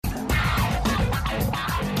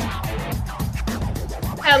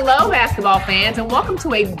Hello, basketball fans, and welcome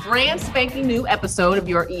to a brand spanking new episode of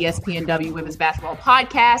your ESPN Women's Basketball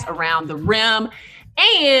Podcast, Around the Rim.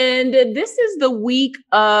 And this is the week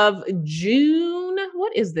of June.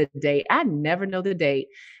 What is the date? I never know the date.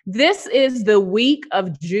 This is the week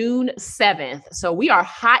of June 7th. So we are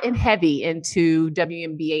hot and heavy into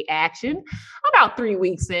WNBA action, about 3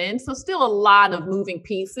 weeks in. So still a lot of moving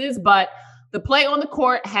pieces, but the play on the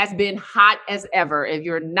court has been hot as ever. If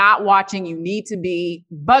you're not watching, you need to be.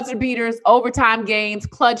 Buzzer beaters, overtime games,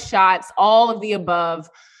 clutch shots, all of the above.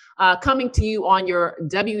 Coming to you on your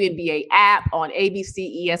WNBA app, on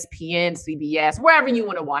ABC, ESPN, CBS, wherever you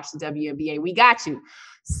want to watch the WNBA, we got you.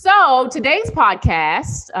 So today's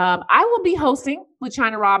podcast, I will be hosting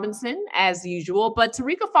LaChina Robinson as usual, but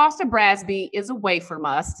Tarika Foster-Brasby is away from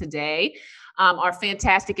us today. Our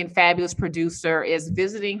fantastic and fabulous producer is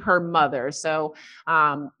visiting her mother. So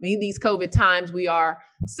in these COVID times, we are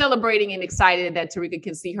celebrating and excited that Tarika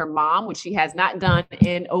can see her mom, which she has not done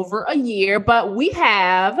in over a year. But we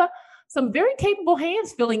have some very capable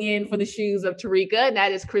hands filling in for the shoes of Tarika, and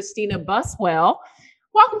that is Christina Buswell.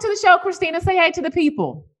 Welcome to the show, Christina. Say hey to the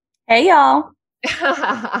people. Hey, y'all.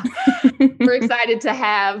 We're excited to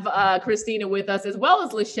have Christina with us, as well as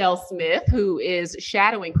Lachelle Smith, who is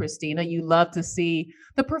shadowing Christina. You love to see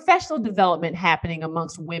the professional development happening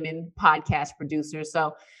amongst women podcast producers.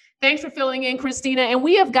 So thanks for filling in, Christina. And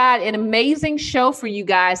we have got an amazing show for you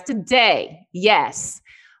guys today. Yes,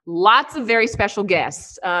 lots of very special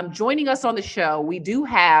guests. Joining us on the show, we do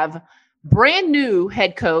have brand new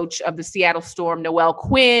head coach of the Seattle Storm, Noelle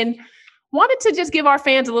Quinn. Wanted to just give our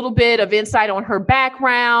fans a little bit of insight on her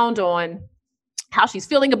background, on how she's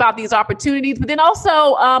feeling about these opportunities, but then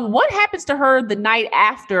also what happens to her the night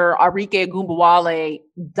after Arike Ogunbowale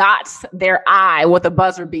dots their eye with a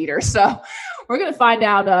buzzer beater. So we're going to find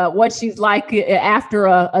out what she's like after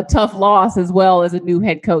a tough loss, as well as a new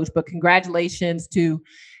head coach. But congratulations to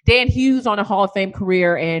Dan Hughes on a Hall of Fame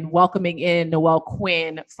career and welcoming in Noelle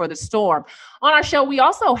Quinn for the Storm. On our show, we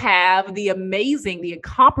also have the amazing, the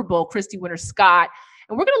incomparable Christy Winter-Scott.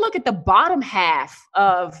 And we're going to look at the bottom half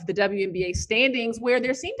of the WNBA standings, where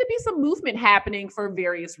there seemed to be some movement happening for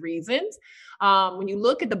various reasons. When you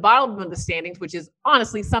look at the bottom of the standings, which is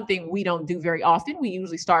honestly something we don't do very often, we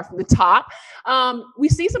usually start from the top. We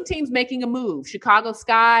see some teams making a move. Chicago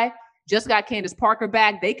Sky just got Candace Parker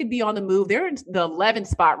back. They could be on the move. They're in the 11th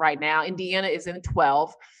spot right now. Indiana is in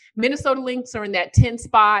 12. Minnesota Lynx are in that 10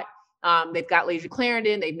 spot. They've got Lasia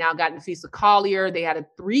Clarendon. They've now got Nafisa Collier. They had a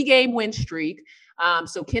 3-game win streak.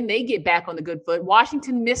 So can they get back on the good foot?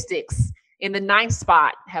 Washington Mystics in the 9th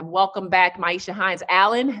spot have welcomed back Maisha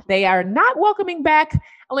Hines-Allen. They are not welcoming back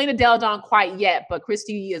Elena Deladon quite yet, but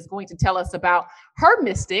Christy is going to tell us about her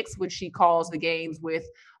Mystics, which she calls the games with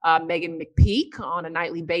Megan McPeak on a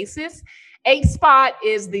nightly basis. 8th spot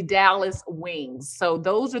is the Dallas Wings. So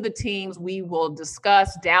those are the teams we will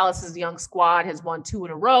discuss. Dallas's young squad has won 2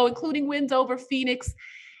 in a row, including wins over Phoenix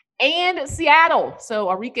and Seattle. So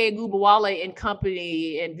Arike Ogunbowale and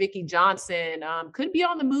company and Vicki Johnson could be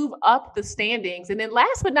on the move up the standings. And then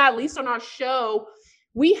last but not least on our show,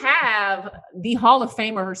 we have the Hall of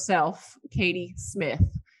Famer herself, Katie Smith,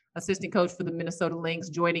 assistant coach for the Minnesota Lynx,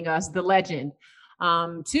 joining us, the legend,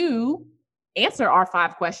 to answer our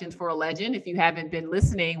 5 questions for a legend. If you haven't been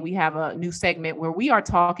listening, we have a new segment where we are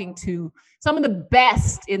talking to some of the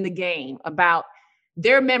best in the game about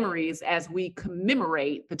their memories as we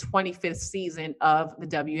commemorate the 25th season of the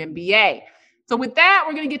WNBA. So with that,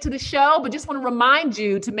 we're going to get to the show, but just want to remind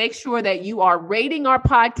you to make sure that you are rating our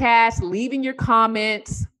podcast, leaving your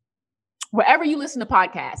comments, wherever you listen to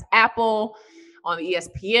podcasts, Apple, on the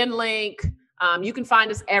ESPN link. You can find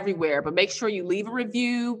us everywhere, but make sure you leave a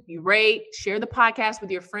review, you rate, share the podcast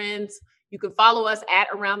with your friends. You can follow us at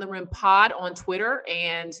Around the Rim Pod on Twitter,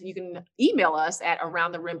 and you can email us at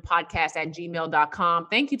aroundtherimpodcast@gmail.com.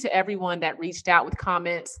 Thank you to everyone that reached out with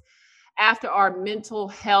comments after our mental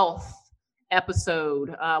health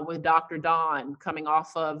episode with Dr. Dawn, coming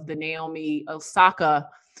off of the Naomi Osaka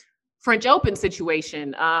French Open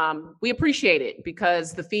situation. We appreciate it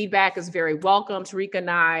because the feedback is very welcome. Tarika and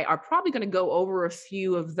I are probably going to go over a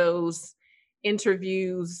few of those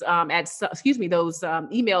interviews those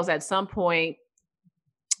emails at some point,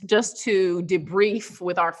 just to debrief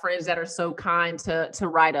with our friends that are so kind to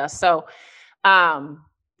write us. So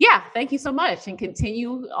thank you so much, and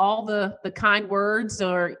continue all the kind words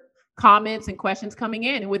or comments and questions coming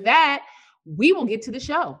in. And with that, we will get to the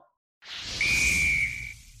show.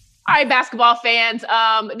 All right, basketball fans.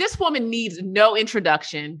 This woman needs no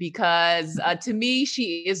introduction because to me,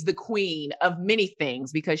 she is the queen of many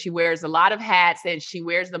things because she wears a lot of hats and she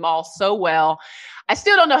wears them all so well. I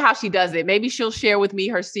still don't know how she does it. Maybe she'll share with me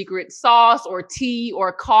her secret sauce or tea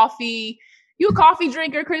or coffee. You a coffee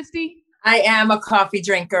drinker, Christy? I am a coffee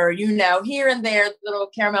drinker, here and there, little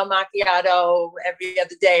caramel macchiato every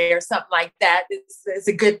other day or something like that. It's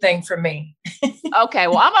a good thing for me. Okay,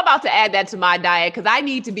 well, I'm about to add that to my diet because I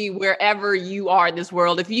need to be wherever you are in this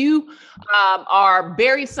world. If you are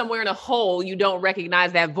buried somewhere in a hole, you don't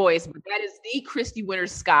recognize that voice, but that is the Christy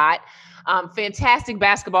Winter-Scott, fantastic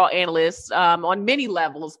basketball analyst on many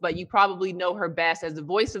levels, but you probably know her best as the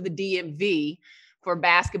voice of the DMV for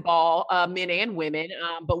basketball, men and women.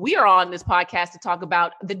 But we are on this podcast to talk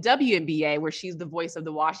about the WNBA, where she's the voice of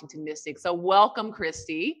the Washington Mystics. So welcome,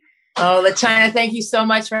 Christy. Oh, LaChina, thank you so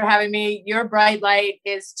much for having me. Your bright light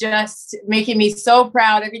is just making me so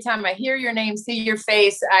proud. Every time I hear your name, see your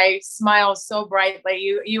face, I smile so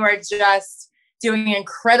brightly. You are just doing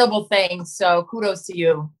incredible things. So kudos to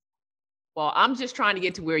you. Well, I'm just trying to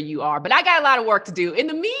get to where you are, but I got a lot of work to do. In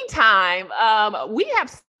the meantime, we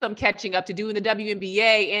have some catching up to do in the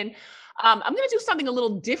WNBA. And I'm going to do something a little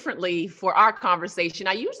differently for our conversation.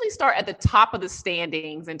 I usually start at the top of the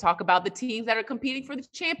standings and talk about the teams that are competing for the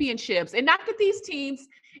championships. And not that these teams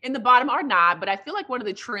in the bottom are not, but I feel like one of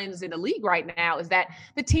the trends in the league right now is that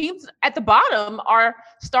the teams at the bottom are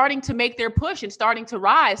starting to make their push and starting to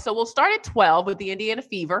rise. So we'll start at 12 with the Indiana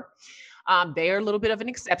Fever. They are a little bit of an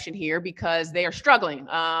exception here because they are struggling.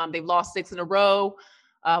 They've lost 6 in a row.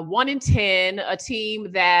 1-10, a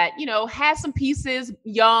team that, has some pieces,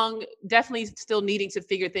 young, definitely still needing to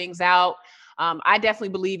figure things out. I definitely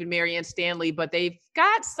believe in Marianne Stanley, but they've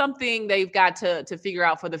got something they've got to figure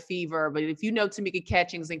out for the Fever. But if you know Tamika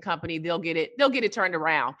Catchings and company, they'll get it turned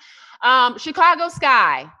around. Chicago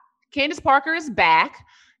Sky, Candace Parker is back.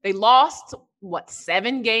 They lost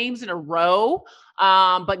 7 games in a row,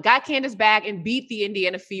 but got Candace back and beat the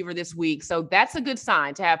Indiana Fever this week. So that's a good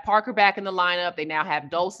sign to have Parker back in the lineup. They now have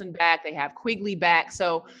Dolson back. They have Quigley back.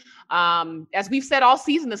 So as we've said all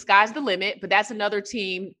season, the sky's the limit, but that's another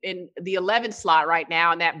team in the 11th slot right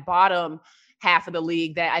now in that bottom half of the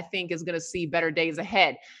league that I think is going to see better days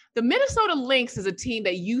ahead. The Minnesota Lynx is a team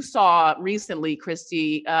that you saw recently,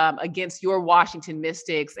 Christy, against your Washington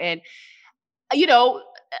Mystics. And,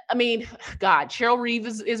 Cheryl Reeve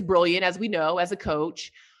is brilliant, as we know, as a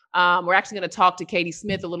coach. We're actually going to talk to Katie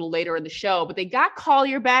Smith a little later in the show, but they got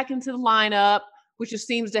Collier back into the lineup, which just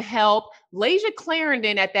seems to help. Lasia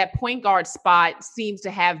Clarendon at that point guard spot seems to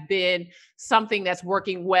have been something that's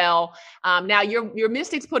working well. Now, your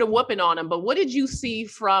Mystics put a whooping on them, but what did you see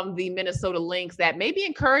from the Minnesota Lynx that may be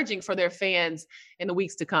encouraging for their fans in the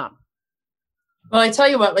weeks to come? Well, I tell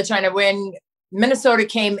you what, LaChina, when Minnesota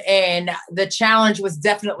came in, the challenge was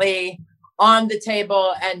definitely on the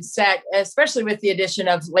table and set, especially with the addition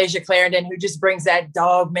of Lasia Clarendon, who just brings that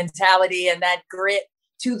dog mentality and that grit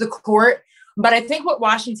to the court. But I think what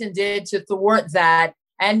Washington did to thwart that,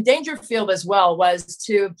 and Dangerfield as well, was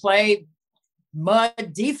to play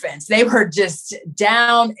mud defense. They were just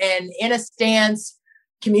down and in a stance,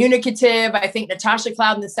 communicative. I think Natasha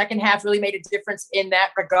Cloud in the second half really made a difference in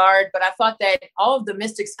that regard. But I thought that all of the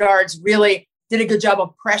Mystics guards really did a good job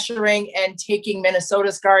of pressuring and taking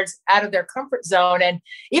Minnesota's guards out of their comfort zone. And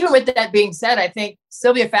even with that being said, I think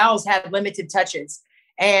Sylvia Fowles had limited touches.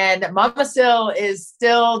 And Mama Sil is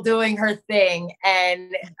still doing her thing.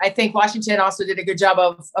 And I think Washington also did a good job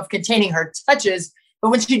of containing her touches.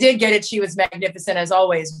 But when she did get it, she was magnificent as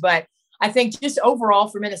always. But I think just overall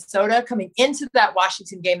for Minnesota, coming into that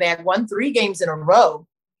Washington game, they had won 3 games in a row.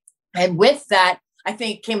 And with that, I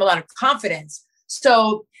think came a lot of confidence.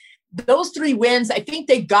 So those 3 wins, I think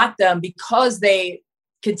they got them because they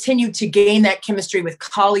continued to gain that chemistry with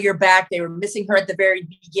Collier back. They were missing her at the very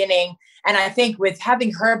beginning. And I think with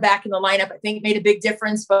having her back in the lineup, I think made a big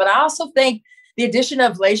difference. But I also think the addition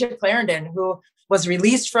of Lasia Clarendon, who was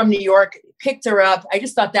released from New York, picked her up. I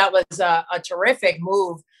just thought that was a terrific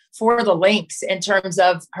move for the Lynx in terms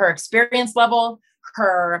of her experience level,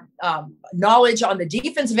 her knowledge on the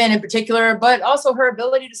defensive end in particular, but also her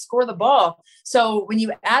ability to score the ball. So when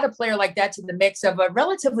you add a player like that to the mix of a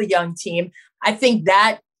relatively young team, I think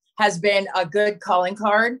that has been a good calling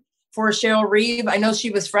card for Cheryl Reeve. I know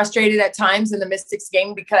she was frustrated at times in the Mystics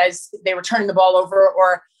game because they were turning the ball over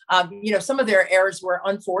or, some of their errors were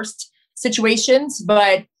unforced situations,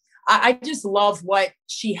 but I just love what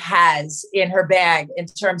she has in her bag in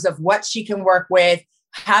terms of what she can work with,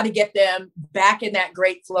 how to get them back in that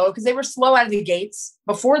great flow, because they were slow out of the gates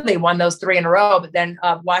before they won those 3 in a row. But then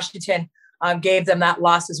Washington gave them that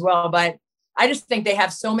loss as well. But I just think they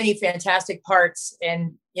have so many fantastic parts.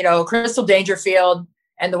 And, Crystal Dangerfield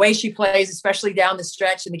and the way she plays, especially down the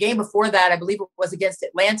stretch. And the game before that, I believe it was against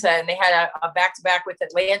Atlanta, and they had a back-to-back with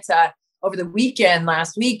Atlanta over the weekend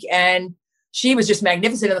last week. And she was just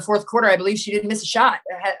magnificent in the fourth quarter. I believe she didn't miss a shot.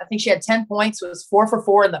 I think she had 10 points, was 4 for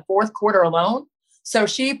 4 in the fourth quarter alone. So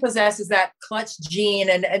she possesses that clutch gene,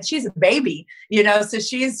 and she's a baby, so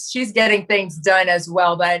she's getting things done as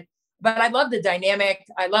well. But I love the dynamic.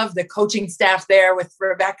 I love the coaching staff there with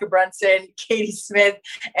Rebecca Brunson, Katie Smith,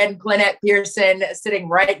 and Lynette Pearson sitting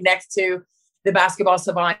right next to the basketball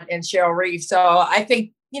savant and Cheryl Reeve. So I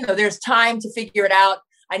think, there's time to figure it out.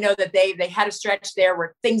 I know that they had a stretch there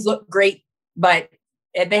where things look great, but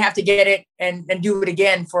they have to get it and do it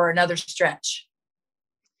again for another stretch.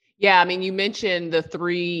 Yeah, I mean, you mentioned the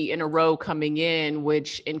 3 in a row coming in,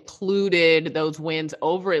 which included those wins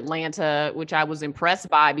over Atlanta, which I was impressed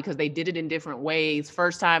by because they did it in different ways.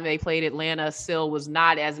 First time they played Atlanta, Syl was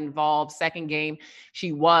not as involved. Second game,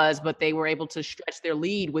 she was, but they were able to stretch their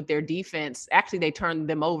lead with their defense. Actually, they turned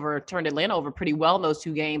Atlanta over pretty well in those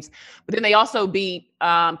 2 games. But then they also beat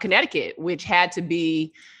Connecticut, which had to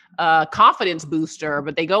be confidence booster,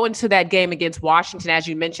 but they go into that game against Washington. As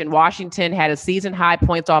you mentioned, Washington had a season high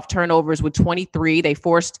points off turnovers with 23. They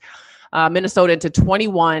forced Minnesota into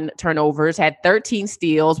 21 turnovers, had 13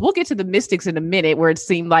 steals. We'll get to the Mystics in a minute, where it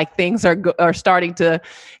seemed like things are starting to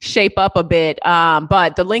shape up a bit.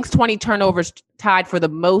 But the Lynx 20 turnovers tied for the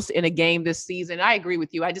most in a game this season. I agree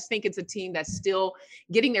with you. I just think it's a team that's still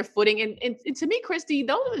getting their footing. And to me, Christy,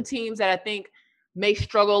 those are the teams that I think may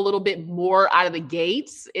struggle a little bit more out of the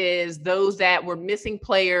gates, is those that were missing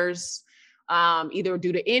players, either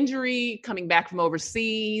due to injury, coming back from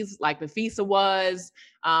overseas, like Nafisa was,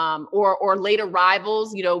 or late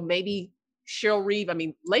arrivals, maybe Cheryl Reeve. I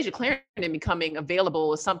mean, LaChina Clarendon becoming available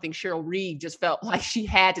was something Cheryl Reeve just felt like she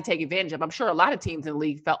had to take advantage of. I'm sure a lot of teams in the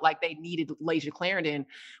league felt like they needed LaChina Clarendon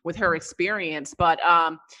with her experience, but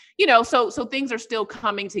so things are still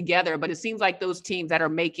coming together. But it seems like those teams that are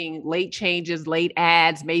making late changes, late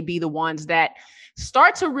adds, may be the ones that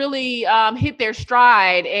start to really hit their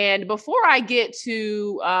stride. And before I get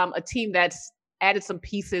to a team that's added some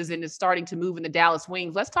pieces and is starting to move in the Dallas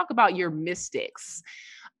Wings, let's talk about your Mystics.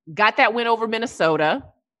 Got that win over Minnesota.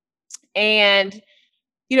 And,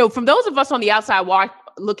 from those of us on the outside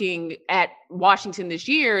looking at Washington this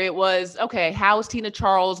year, it was, okay, how is Tina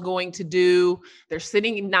Charles going to do? They're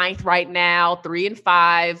sitting in 9th right now,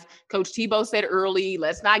 3-5. Coach Tebow said early,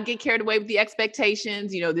 let's not get carried away with the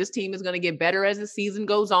expectations. This team is going to get better as the season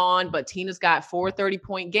goes on, but Tina's got 4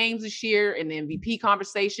 30-point games this year in the MVP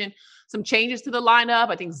conversation. Some changes to the lineup.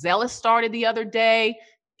 I think Zealous started the other day.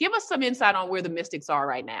 Give us some insight on where the Mystics are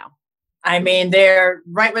right now. I mean, they're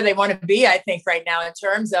right where they want to be, I think, right now, in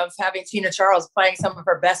terms of having Tina Charles playing some of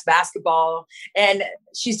her best basketball. And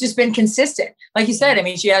she's just been consistent. Like you said, I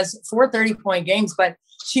mean, she has 4 30-point games, but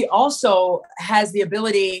she also has the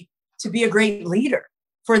ability to be a great leader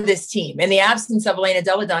for this team. In the absence of Elena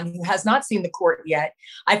Deladon, who has not seen the court yet,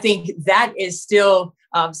 I think that is still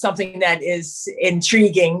something that is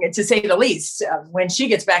intriguing, to say the least, when she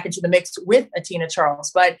gets back into the mix with a Tina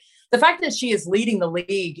Charles. But the fact that she is leading the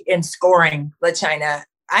league in scoring, LaChina,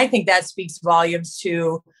 I think that speaks volumes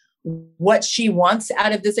to what she wants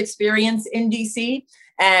out of this experience in DC.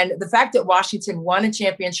 And the fact that Washington won a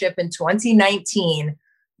championship in 2019,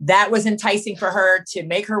 that was enticing for her to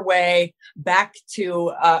make her way back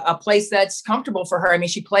to a place that's comfortable for her. I mean,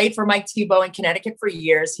 she played for Mike Tebow in Connecticut for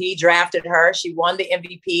years. He drafted her. She won the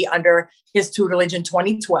MVP under his tutelage in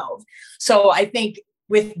 2012. So I think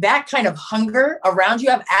with that kind of hunger around you,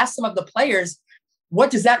 I've asked some of the players, what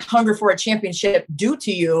does that hunger for a championship do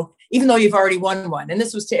to you, even though you've already won one? And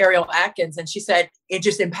this was to Ariel Atkins. And she said, it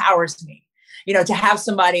just empowers me, to have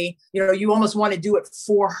somebody, you almost want to do it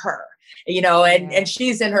for her, and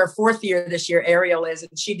she's in her 4th year this year, Ariel is,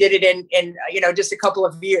 and she did it in just a couple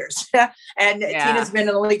of years. And Tina's been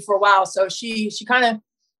in the league for a while. So she kind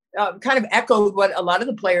of echoed what a lot of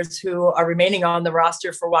the players who are remaining on the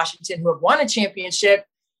roster for Washington who have won a championship.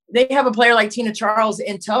 They have a player like Tina Charles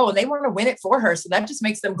in tow, and they want to win it for her. So that just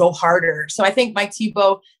makes them go harder. So I think Mike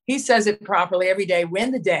Tebow, he says it properly every day: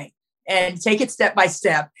 win the day and take it step by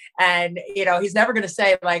step. And, he's never going to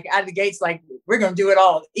say, like, out of the gates, like, we're going to do it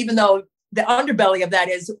all, even though the underbelly of that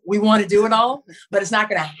is we want to do it all, but it's not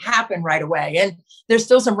going to happen right away. And there's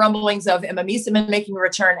still some rumblings of Emma Miesemann making a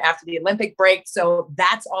return after the Olympic break. So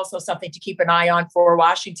that's also something to keep an eye on for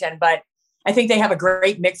Washington. But I think they have a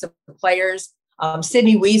great mix of players.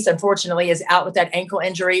 Sydney Weiss, unfortunately, is out with that ankle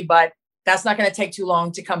injury, but that's not going to take too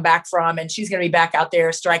long to come back from. And she's going to be back out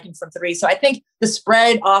there striking from three. So I think the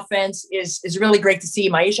spread offense is really great to see.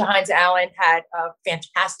 Myisha Hines-Allen had a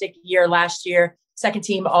fantastic year last year, second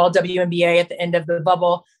team all WNBA at the end of the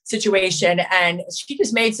bubble situation. And she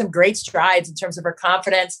just made some great strides in terms of her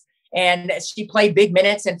confidence. And she played big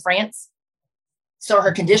minutes in France. So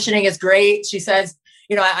her conditioning is great. She says,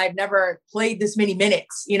 I've never played this many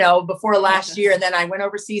minutes, before last year. And then I went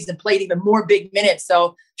overseas and played even more big minutes.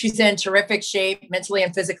 So she's in terrific shape mentally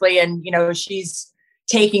and physically. And, she's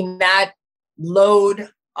taking that load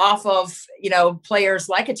off of, players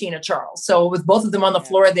like a Tina Charles. So with both of them on the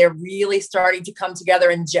floor, they're really starting to come together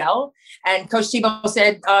and gel. And Coach Tebow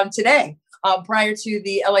said today, prior to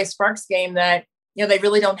the LA Sparks game, that, they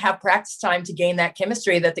really don't have practice time to gain that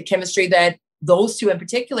chemistry, that the chemistry that those two in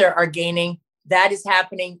particular are gaining, that is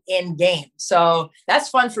happening in game. So that's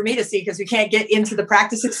fun for me to see because we can't get into the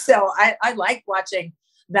practices still. I like watching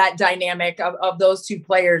that dynamic of those two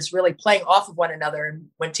players really playing off of one another. And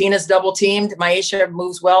when Tina's double teamed, Myisha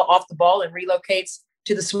moves well off the ball and relocates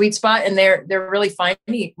to the sweet spot. And they're really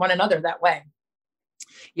finding one another that way.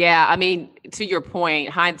 Yeah. I mean, to your point,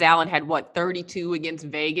 Hines-Allen had 32 against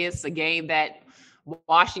Vegas, a game that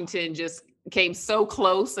Washington just came so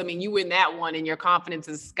close. I mean, you win that one and your confidence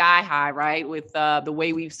is sky high, right? With the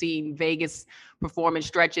way we've seen Vegas perform in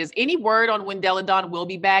stretches. Any word on when Delle Donne will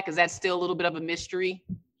be back? Is that still a little bit of a mystery?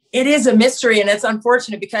 It is a mystery, and it's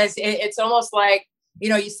unfortunate because it's almost like,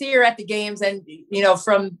 you see her at the games and,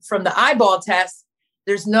 from the eyeball test,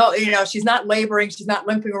 there's no, she's not laboring. She's not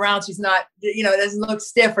limping around. She's not, it doesn't look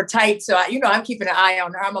stiff or tight. So, I'm keeping an eye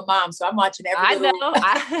on her. I'm a mom, so I'm watching every little.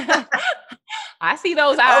 I see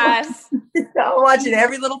those eyes. I'm watching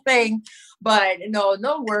every little thing, but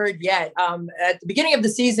no word yet. At the beginning of the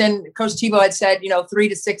season, Coach Tebow had said, 3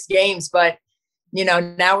 to 6 games, but,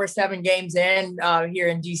 now we're 7 games in here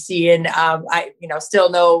in DC, and I still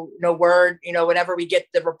no word. Whenever we get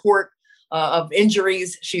the report of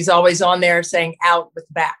injuries, she's always on there saying out with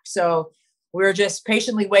back. So we're just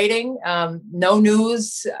patiently waiting. No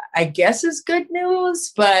news, I guess, is good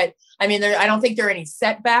news, but I mean, I don't think there are any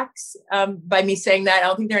setbacks by me saying that. I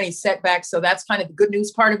don't think there are any setbacks. So that's kind of the good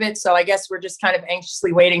news part of it. So I guess we're just kind of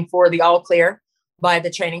anxiously waiting for the all clear by the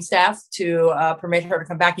training staff to permit her to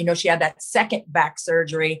come back. She had that second back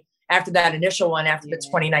surgery after that initial one after the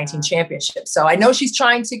 2019 championship. So I know she's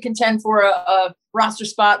trying to contend for a roster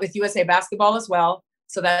spot with USA Basketball as well.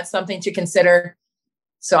 So that's something to consider.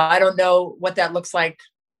 So I don't know what that looks like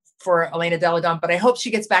for Elena Delle Donne, but I hope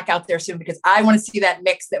she gets back out there soon because I want to see that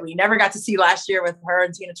mix that we never got to see last year with her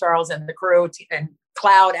and Tina Charles and the crew and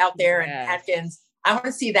Cloud out there and Atkins. I want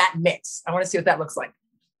to see that mix. I want to see what that looks like.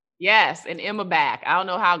 Yes, and Emma back. I don't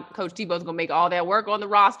know how Coach Tebow's going to make all that work on the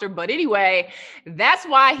roster, but anyway, that's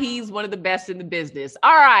why he's one of the best in the business.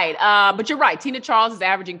 All right, but you're right. Tina Charles is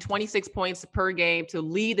averaging 26 points per game to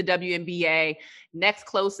lead the WNBA. Next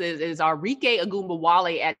closest is Arike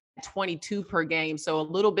Ogunbowale at 22 per game. So a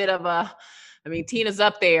little bit of Tina's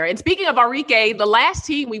up there. And speaking of Arike, the last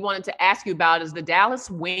team we wanted to ask you about is the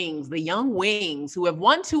Dallas Wings, the young Wings, who have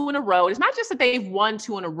won 2 in a row. It's not just that they've won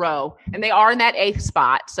 2 in a row, and they are in that 8th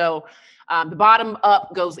spot. So the bottom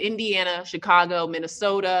up goes Indiana, Chicago,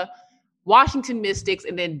 Minnesota, Washington Mystics,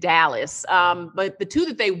 and then Dallas. But the 2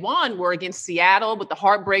 that they won were against Seattle with the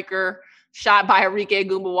heartbreaker shot by Arike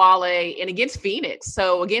Ogunbowale and against Phoenix.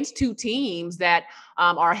 So against 2 teams that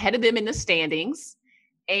are ahead of them in the standings.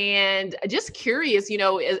 And just curious,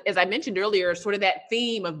 as I mentioned earlier, sort of that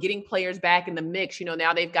theme of getting players back in the mix.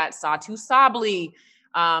 Now they've got Satu Sabli,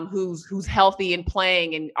 who's healthy and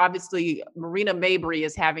playing. And obviously Marina Mabrey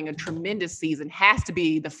is having a tremendous season, has to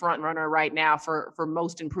be the front runner right now for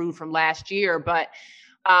most improved from last year. But,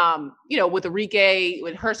 with Arike,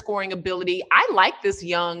 with her scoring ability, I like this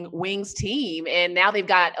young Wings team. And now they've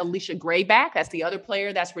got Alicia Gray back. That's the other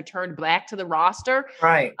player that's returned back to the roster.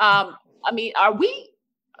 Right.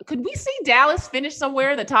 Could we see Dallas finish somewhere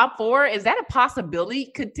in the top 4? Is that a possibility?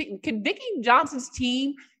 Could Vicki Johnson's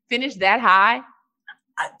team finish that high?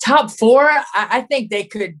 Top 4, I think they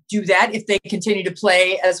could do that if they continue to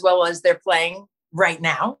play as well as they're playing right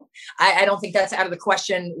now. I don't think that's out of the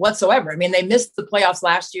question whatsoever. I mean, they missed the playoffs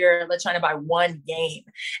last year, LaChina, by 1 game.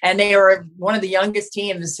 And they were one of the youngest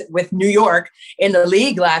teams with New York in the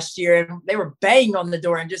league last year. And they were banging on the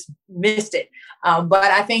door and just missed it.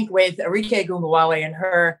 But I think with Arike Ogunbowale and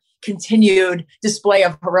her continued display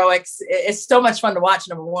of heroics, it's so much fun to watch,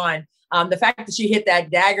 number one. The fact that she hit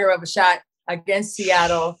that dagger of a shot against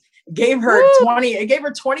Seattle gave her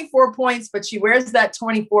 24 points, but she wears that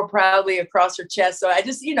 24 proudly across her chest. So I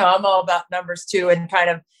just, I'm all about numbers too, and kind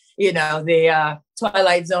of, the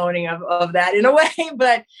twilight zoning of that in a way.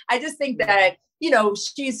 But I just think that,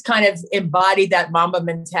 she's kind of embodied that Mamba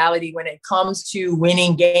mentality when it comes to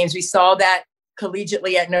winning games. We saw that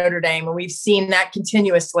collegiately at Notre Dame, and we've seen that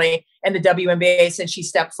continuously in the WNBA since she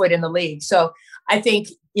stepped foot in the league. So I think,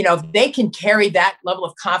 if they can carry that level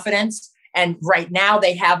of confidence, and right now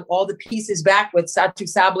they have all the pieces back with Satu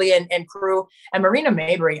Sabli and crew and Marina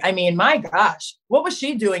Mabry. I mean, my gosh, what was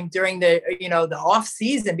she doing during the off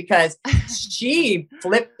season? Because she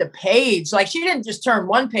flipped the page. Like, she didn't just turn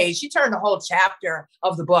one page, she turned a whole chapter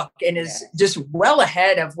of the book, and is just well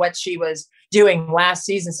ahead of what she was doing last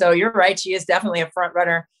season. So you're right. She is definitely a front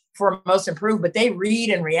runner for most improved, but they read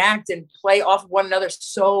and react and play off of one another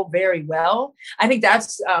so very well. I think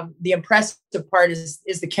that's the impressive part is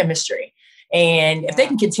the chemistry. And if they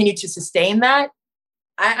can continue to sustain that,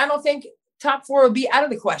 I don't think top 4 will be out of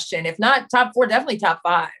the question. If not top 4, definitely top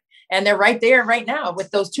 5. And they're right there right now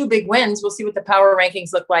with those 2 big wins. We'll see what the power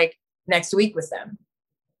rankings look like next week with them.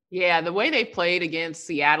 Yeah, the way they played against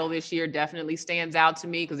Seattle this year definitely stands out to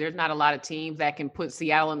me, because there's not a lot of teams that can put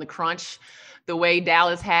Seattle in the crunch the way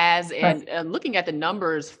Dallas has. And looking at the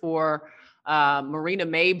numbers for Marina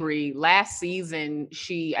Mabry, last season,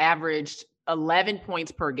 she averaged 11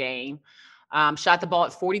 points per game. Shot the ball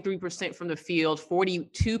at 43% from the field,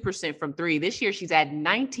 42% from 3. This year, she's at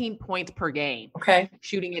 19 points per game. Okay.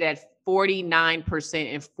 Shooting it at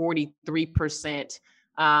 49% and 43%.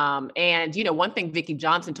 And, one thing Vicki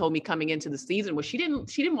Johnson told me coming into the season was she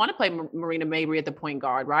didn't want to play Marina Mabry at the point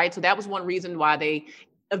guard, right? So that was one reason why they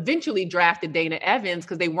eventually drafted Dana Evans,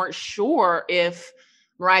 because they weren't sure if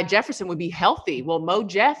Mariah Jefferson would be healthy. Well, Mo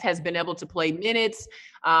Jeff has been able to play minutes,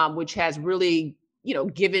 which has really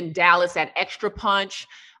given Dallas that extra punch.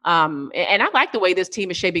 And I like the way this team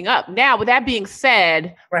is shaping up. Now, with that being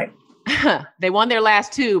said, right, they won their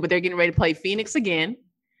last 2, but they're getting ready to play Phoenix again,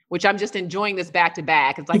 which I'm just enjoying this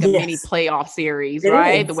back-to-back. It's like a mini playoff series,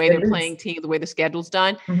 right? The way they're playing teams, the way the schedule's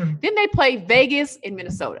done. Mm-hmm. Then they play Vegas and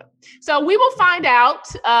Minnesota. So we will find out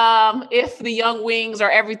if the young wings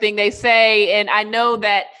are everything they say. And I know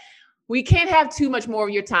that we can't have too much more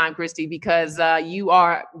of your time, Christy, because you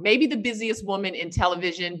are maybe the busiest woman in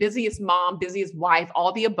television, busiest mom, busiest wife,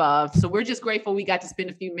 all the above. So we're just grateful we got to spend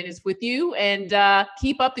a few minutes with you, and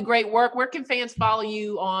keep up the great work. Where can fans follow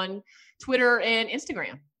you on Twitter and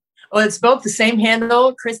Instagram? Well, it's both the same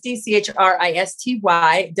handle, Christy, CHRISTY,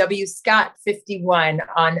 W Scott 51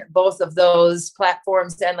 on both of those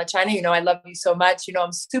platforms. And LaChina, I love you so much.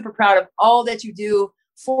 I'm super proud of all that you do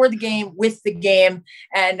for the game, with the game.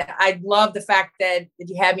 And I love the fact that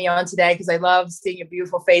you had me on today, because I love seeing your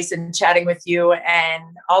beautiful face and chatting with you, and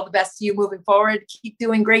all the best to you moving forward. Keep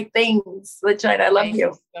doing great things, LaChina. I love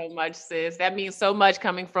you so much, sis. That means so much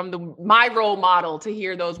coming from my role model to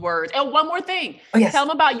hear those words. And one more thing. Oh, yes. Tell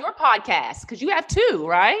them about your podcast, because you have 2,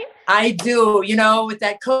 right? I do. With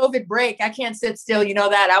that COVID break, I can't sit still.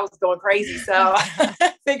 That I was going crazy. So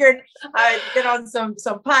I figured I'd get on some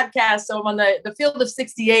podcasts. So I'm on the Field of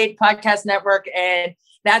 68 podcast network, and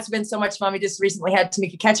that's been so much fun. We just recently had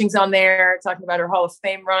Tamika Catchings on there talking about her Hall of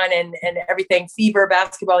Fame run and everything, Fever,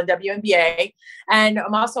 basketball, and WNBA. And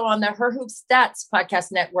I'm also on the Her Hoop Stats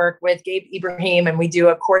podcast network with Gabe Ibrahim, and we do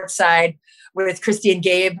a courtside with Christy and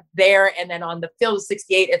Gabe there. And then on the Field of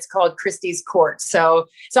 68, it's called Christy's Court. So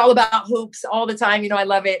it's all about hoops all the time. I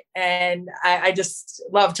love it. And I just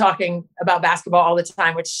love talking about basketball all the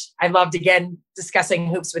time, which I loved, again, discussing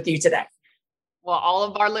hoops with you today. Well, all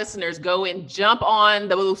of our listeners, go and jump on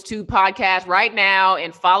those 2 podcasts right now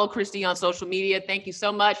and follow Christy on social media. Thank you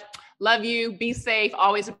so much. Love you. Be safe.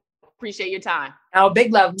 Always appreciate your time. Oh,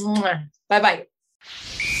 big love. Bye-bye.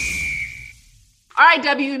 All right,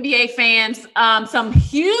 WNBA fans, some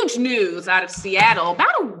huge news out of Seattle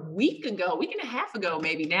about a week and a half ago,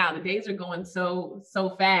 maybe now. The days are going so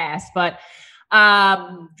fast. But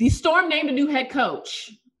the Storm named a new head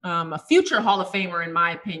coach. A future Hall of Famer, in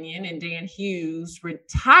my opinion, and Dan Hughes,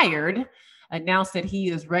 retired, announced that he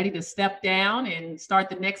is ready to step down and start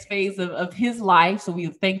the next phase of his life. So we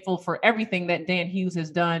are thankful for everything that Dan Hughes has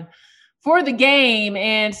done for the game.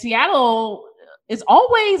 And Seattle is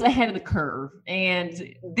always ahead of the curve.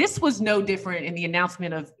 And this was no different in the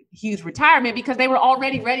announcement of Hughes' retirement, because they were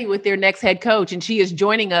already ready with their next head coach. And she is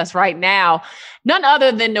joining us right now, none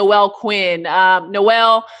other than Noelle Quinn.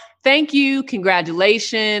 Noelle, thank you.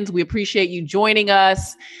 Congratulations. We appreciate you joining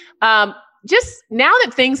us. Just now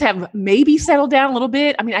that things have maybe settled down a little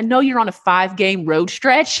bit, I know you're on a 5-game road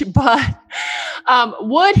stretch, but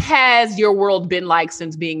what has your world been like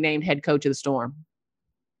since being named head coach of the Storm?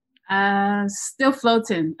 Still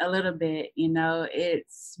floating a little bit.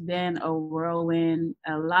 It's been a whirlwind,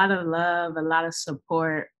 a lot of love, a lot of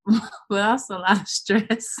support, but also a lot of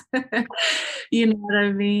stress. You know what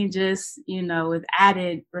I mean? Just, with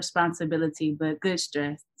added responsibility, but good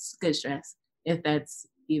stress, if that's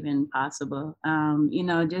even possible.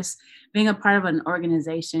 Just being a part of an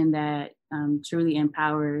organization that truly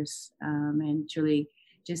empowers and truly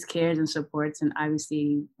just cares and supports, and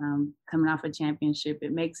obviously coming off a championship,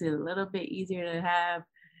 it makes it a little bit easier to have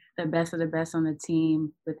the best of the best on the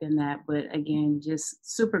team within that. But again, just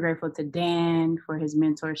super grateful to Dan for his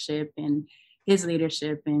mentorship and his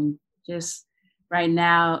leadership, and just right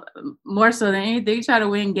now, more so than anything, try to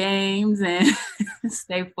win games and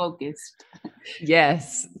stay focused.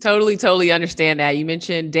 Yes, totally understand that. You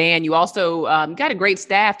mentioned Dan. You also got a great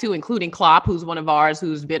staff too, including Klopp, who's one of ours,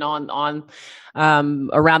 who's been on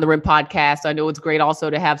Around the Rim podcast. I know it's great also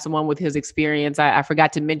to have someone with his experience. I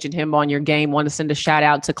forgot to mention him on your game. Want to send a shout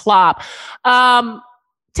out to Klopp.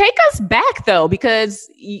 Take us back though, because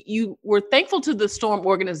you were thankful to the Storm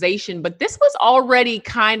organization, but this was already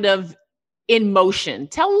kind of in motion.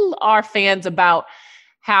 Tell our fans about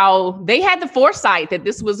how they had the foresight that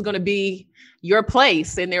this was going to be your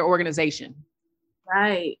place in their organization.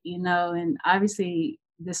 Right. And obviously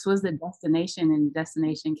this was the destination, and the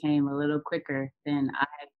destination came a little quicker than I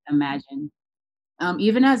imagined.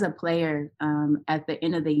 Even as a player, at the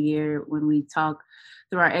end of the year, when we talk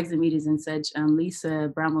through our exit meetings and such,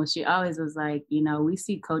 Lisa Bramwell, she always was like, we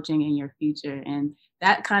see coaching in your future. And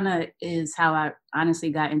that kind of is how I honestly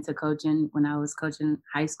got into coaching when I was coaching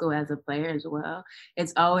high school as a player as well.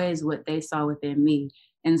 It's always what they saw within me.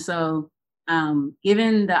 And so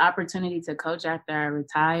given the opportunity to coach after I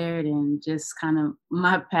retired, and just kind of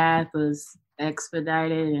my path was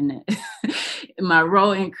expedited and my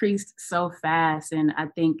role increased so fast. And I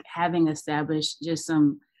think having established just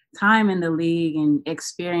some time in the league and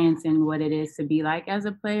experience in what it is to be like as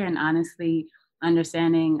a player, and honestly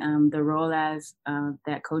understanding the role as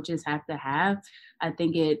that coaches have to have, I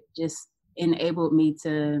think it just enabled me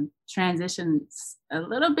to transition a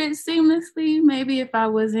little bit seamlessly, maybe if I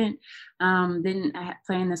didn't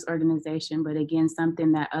play in this organization, but again,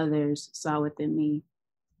 something that others saw within me.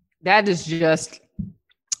 That is just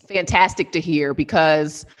fantastic to hear,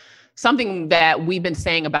 because something that we've been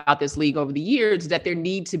saying about this league over the years is that there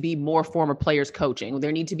need to be more former players coaching.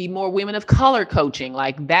 There need to be more women of color coaching.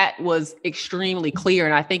 Like, that was extremely clear.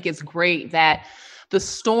 And I think it's great that the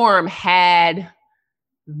Storm had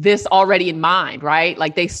this already in mind, right?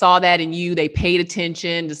 Like, they saw that in you. They paid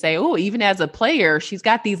attention to say, oh, even as a player, she's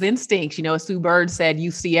got these instincts. As Sue Bird said,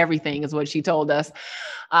 you see everything, is what she told us,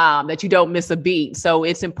 that you don't miss a beat. So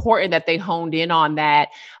it's important that they honed in on that.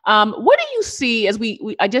 What do you see as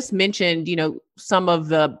I just mentioned, some of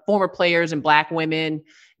the former players and Black women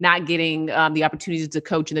not getting the opportunities to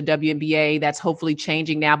coach in the WNBA? That's hopefully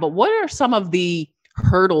changing now. But what are some of the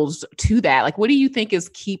hurdles to that? Like, what do you think is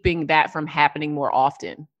keeping that from happening more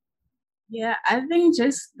often? Yeah, I think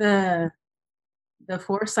just the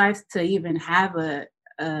foresight to even have the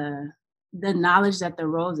knowledge that the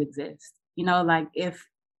roles exist. Like, if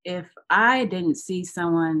I didn't see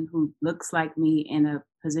someone who looks like me in a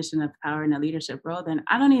position of power in a leadership role, then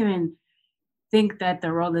I don't even think that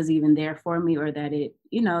the role is even there for me, or that it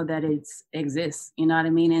exists. You know what I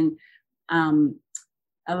mean? And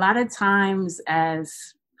a lot of times as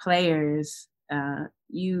players,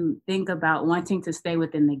 you think about wanting to stay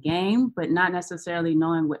within the game, but not necessarily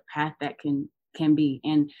knowing what path that can be.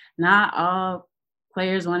 And not all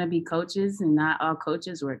players want to be coaches, and not all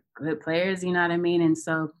coaches were good players, you know what I mean? And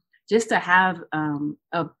so just to have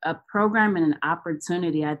a program and an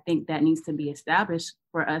opportunity, I think that needs to be established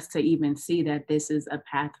for us to even see that this is a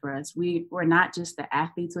path for us. We're not just the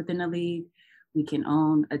athletes within the league. We can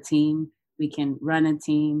own a team. We can run a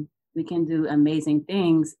team. We can do amazing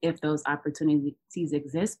things if those opportunities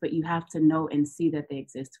exist, but you have to know and see that they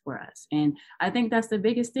exist for us. And I think that's the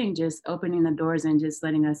biggest thing, just opening the doors and just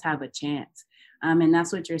letting us have a chance. And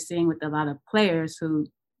that's what you're seeing with a lot of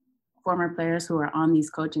former players who are on these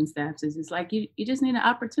coaching staffs, is it's like you just need an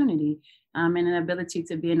opportunity and an ability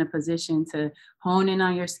to be in a position to hone in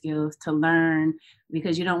on your skills, to learn,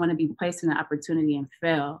 because you don't want to be placed in an opportunity and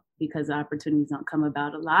fail, because the opportunities don't come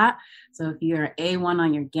about a lot. So if you're A1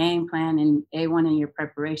 on your game plan and A1 in your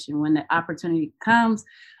preparation, when the opportunity comes,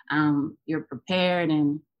 you're prepared.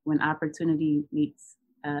 And when opportunity meets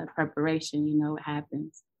preparation, what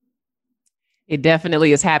happens. It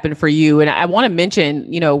definitely has happened for you. And I want to mention,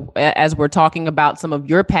 as we're talking about some of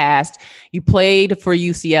your past, you played for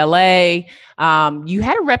UCLA. You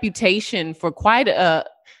had a reputation for quite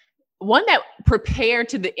one that prepared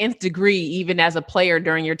to the nth degree, even as a player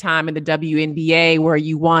during your time in the WNBA, where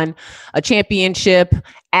you won a championship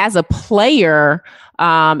as a player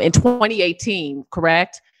in 2018,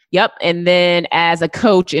 correct? Yep. And then as a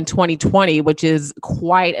coach in 2020, which is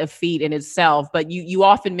quite a feat in itself. But you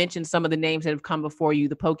often mention some of the names that have come before you,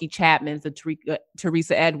 the Pokey Chapmans, the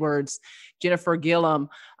Teresa Edwards, Jennifer Gillum,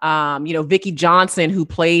 Vicki Johnson, who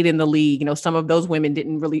played in the league. Some of those women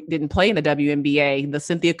didn't play in the WNBA, the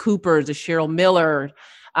Cynthia Coopers, the Cheryl Miller,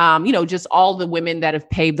 just all the women that have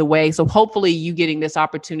paved the way. So hopefully you getting this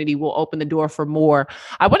opportunity will open the door for more.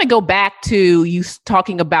 I want to go back to you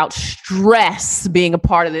talking about stress being a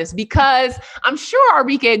part of this, because I'm sure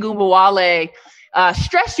Arike Ogunbowale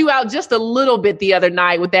stressed you out just a little bit the other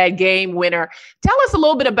night with that game winner. Tell us a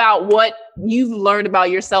little bit about what you've learned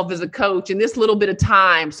about yourself as a coach in this little bit of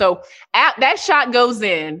time. So that shot goes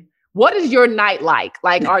in. What is your night like?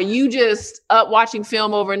 Like, are you just up watching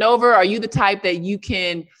film over and over? Are you the type that you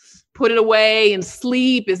can put it away and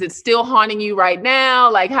sleep? Is it still haunting you right now?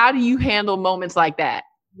 Like, how do you handle moments like that?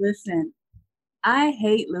 Listen, I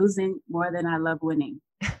hate losing more than I love winning.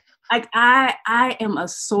 Like, I am a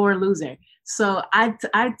sore loser. So I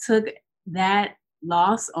took that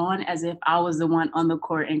loss on as if I was the one on the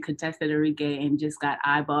court and contested Arike and just got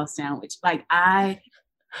eyeball sandwiched. Like, I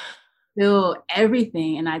feel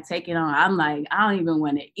everything and I take it on. I'm like, I don't even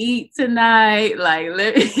want to eat tonight. Like,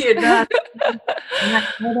 let me, I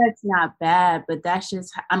know that's not bad, but that's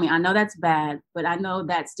just, I know that's bad, but I know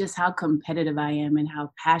that's just how competitive I am and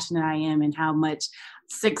how passionate I am and how much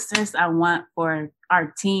success I want for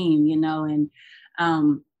our team, and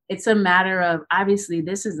it's a matter of, obviously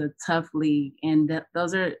this is a tough league and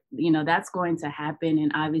those are, that's going to happen.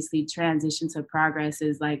 And obviously transition to progress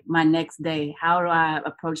is like my next day. How do I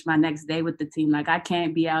approach my next day with the team? Like, I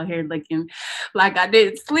can't be out here looking like I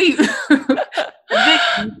didn't sleep,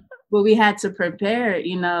 but we had to prepare,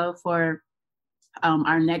 for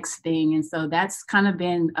our next thing. And so that's kind of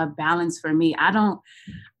been a balance for me.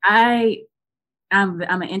 I'm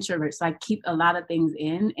an introvert, so I keep a lot of things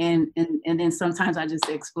in, and then sometimes I just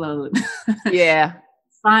explode. Yeah.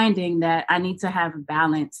 Finding that I need to have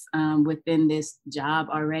balance within this job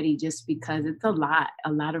already, just because it's a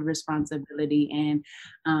lot of responsibility, and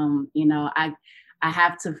I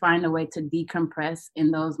have to find a way to decompress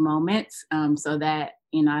in those moments so that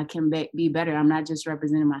I can be better. I'm not just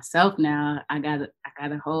representing myself now. I got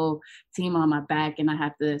a whole team on my back, and I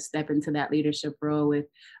have to step into that leadership role with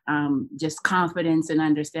just confidence and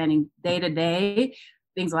understanding day to day.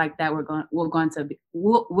 Things like that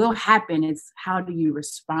will happen. It's how do you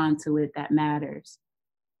respond to it that matters.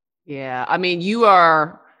 Yeah,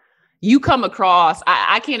 you come across,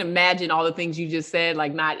 I can't imagine all the things you just said,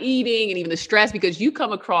 like not eating and even the stress, because you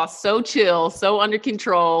come across so chill, so under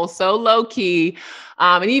control, so low key.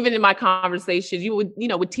 And even in my conversations,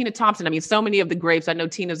 with Tina Thompson, so many of the greats, I know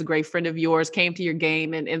Tina's a great friend of yours, came to your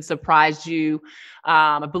game and surprised you.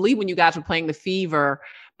 I believe when you guys were playing the Fever.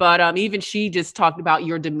 But even she just talked about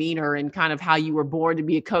your demeanor and kind of how you were born to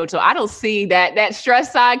be a coach. So I don't see that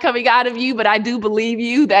stress side coming out of you, but I do believe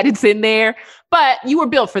you that it's in there. But you were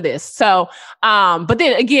built for this. So, but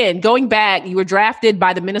then again, going back, you were drafted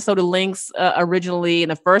by the Minnesota Lynx originally in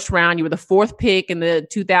the first round. You were the 4th pick in the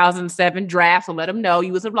 2007 draft. So let them know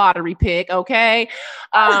you was a lottery pick. Okay.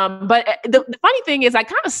 But the funny thing is I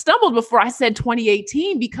kind of stumbled before I said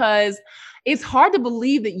 2018, because it's hard to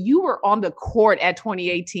believe that you were on the court in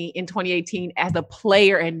 2018 as a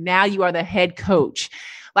player, and now you are the head coach.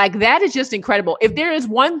 Like, that is just incredible. If there is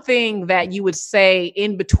one thing that you would say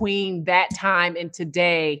in between that time and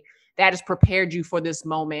today that has prepared you for this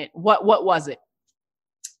moment, what was it?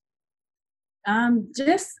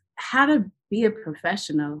 Just how to be a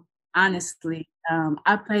professional, honestly.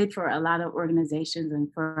 I played for a lot of organizations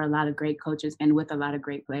and for a lot of great coaches and with a lot of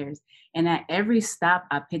great players. And at every stop,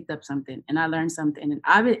 I picked up something and I learned something.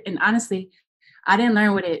 And honestly, I didn't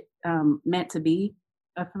learn what it meant to be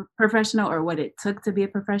a professional or what it took to be a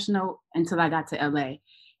professional until I got to LA.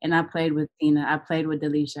 And I played with Tina, I played with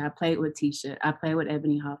Delisha, I played with Tisha, I played with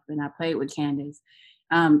Ebony Hoffman, I played with Candace.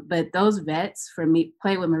 But those vets for me,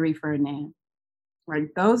 played with Marie Ferdinand.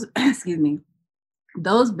 Right? Those, excuse me,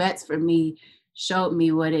 those vets for me showed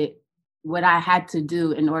me what I had to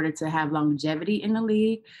do in order to have longevity in the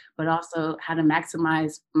league, but also how to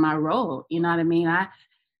maximize my role. You know what I mean?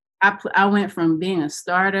 I went from being a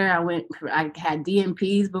starter. I had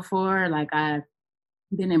DNPs before. Like, I've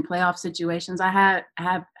been in playoff situations. I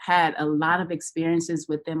have had a lot of experiences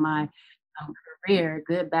within my career,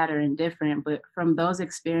 good, bad, or indifferent. But from those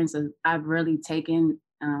experiences, I've really taken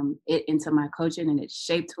it into my coaching, and it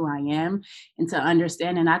shaped who I am, and to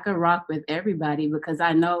understand, and I could rock with everybody because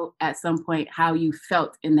I know at some point how you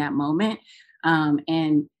felt in that moment.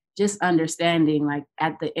 And just understanding, like,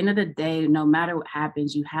 at the end of the day, no matter what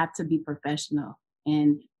happens, you have to be professional.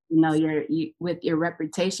 And, you know, with your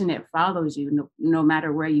reputation, it follows you no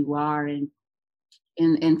matter where you are. And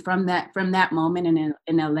from that moment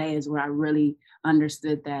in LA is where I really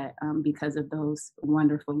understood that, because of those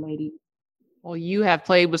wonderful ladies. Well, you have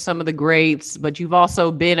played with some of the greats, but you've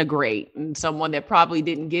also been a great and someone that probably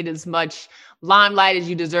didn't get as much limelight as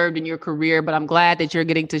you deserved in your career, but I'm glad that you're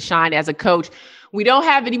getting to shine as a coach. We don't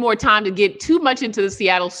have any more time to get too much into the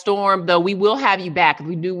Seattle Storm, though we will have you back.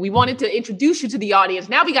 We wanted to introduce you to the audience.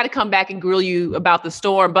 Now we got to come back and grill you about the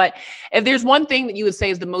Storm. But if there's one thing that you would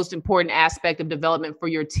say is the most important aspect of development for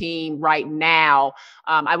your team right now,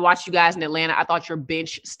 I watched you guys in Atlanta. I thought your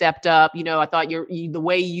bench stepped up. You know, I thought the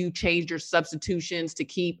way you changed your substitutions to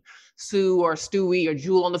keep Sue or Stewie or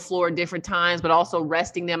Jewel on the floor at different times, but also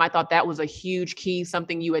resting them. I thought that was a huge key,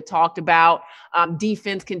 something you had talked about.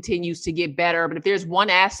 Defense continues to get better, but if there's one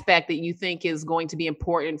aspect that you think is going to be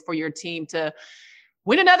important for your team to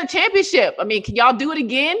win another championship, I mean, can y'all do it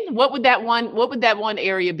again? What would that one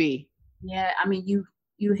area be? Yeah, I mean,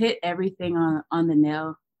 you hit everything on the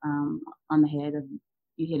nail, on the head.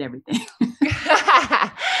 You hit everything.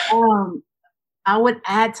 I would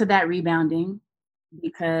add to that rebounding,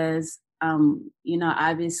 because, you know,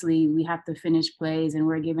 obviously we have to finish plays and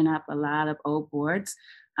we're giving up a lot of old boards.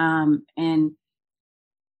 And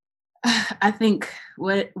I think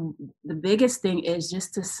what the biggest thing is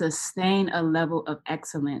just to sustain a level of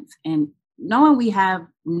excellence. And knowing we have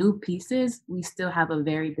new pieces, we still have a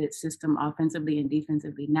very good system offensively and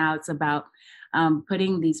defensively. Now it's about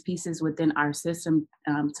putting these pieces within our system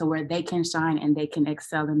to where they can shine and they can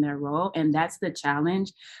excel in their role. And that's the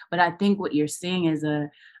challenge. But I think what you're seeing is a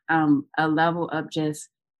level of just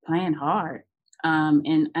playing hard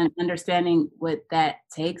and understanding what that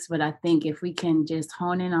takes. But I think if we can just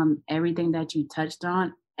hone in on everything that you touched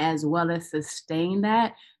on, as well as sustain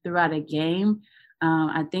that throughout a game,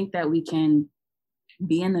 I think that we can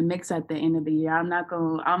be in the mix at the end of the year. I'm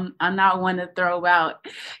not one to throw out,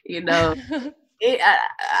 you know. We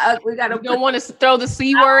gotta. You don't want to throw the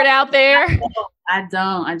C word out there. I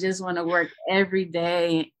don't. I just want to work every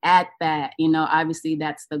day at that. You know, obviously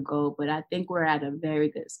that's the goal, but I think we're at a very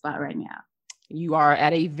good spot right now. You are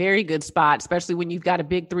at a very good spot, especially when you've got a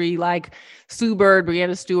big three like Sue Bird,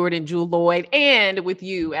 Breanna Stewart, and Jewel Lloyd, and with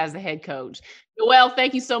you as the head coach. Noelle,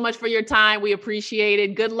 thank you so much for your time. We appreciate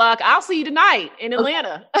it. Good luck. I'll see you tonight in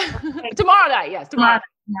Atlanta. Okay. Tomorrow night. Yes, tomorrow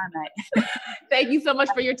night. Thank you so much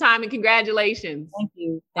for your time and congratulations. Thank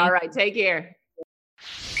you. All right, take care.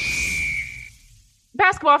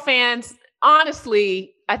 Basketball fans,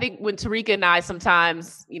 honestly, I think when Tarika and I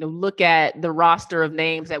sometimes, you know, look at the roster of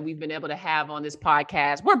names that we've been able to have on this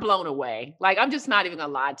podcast, we're blown away. Like, I'm just not even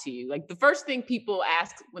gonna lie to you. Like, the first thing people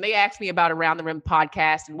ask when they ask me about Around the Rim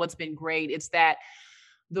podcast and what's been great, it's that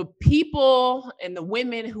the people and the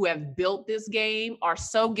women who have built this game are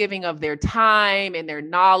so giving of their time and their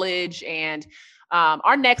knowledge. And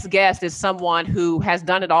our next guest is someone who has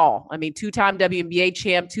done it all. I mean, 2-time WNBA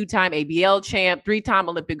champ, 2-time ABL champ, 3-time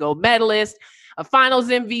Olympic gold medalist, a finals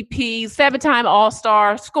MVP, 7-time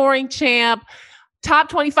All-Star, scoring champ, top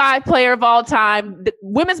 25 player of all time, the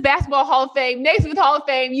Women's Basketball Hall of Fame, Naismith Hall of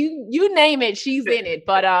Fame, you name it, she's in it.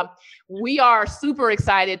 But we are super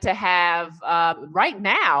excited to have right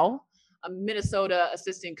now a Minnesota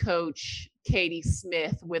assistant coach, Katie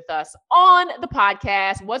Smith, with us on the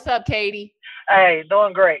podcast. What's up, Katie? Hey,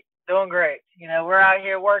 doing great. You know, we're out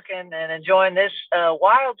here working and enjoying this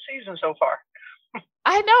wild season so far.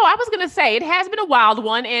 I know. I was going to say it has been a wild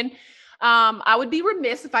one. And I would be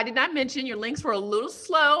remiss if I did not mention your Lynx were a little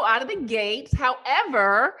slow out of the gates.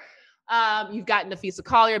 However, you've gotten Nafisa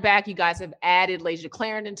Collier back. You guys have added LaChina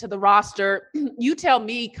Clarendon to the roster. You tell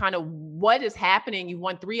me kind of what is happening. You've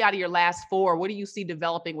won 3 out of your last 4. What do you see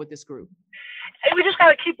developing with this group? Hey, we just got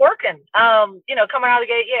to keep working. You know, coming out of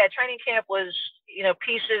the gate, training camp was, you know,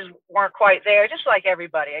 pieces weren't quite there, just like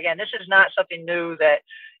everybody. Again, this is not something new that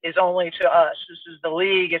is only to us. This is the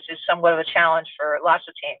league. It's somewhat of a challenge for lots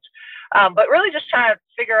of teams. But really just trying to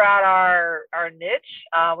figure out our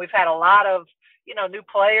niche. We've had a lot of, you know, new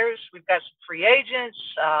players. We've got some free agents.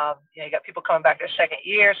 You know, you got people coming back their second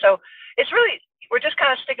year. So it's really, we're just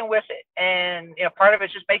kind of sticking with it. And, you know, part of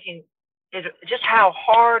it's just making it just how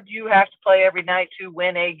hard you have to play every night to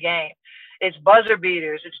win a game. It's buzzer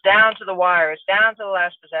beaters. It's down to the wire. It's down to the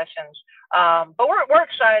last possessions. But we're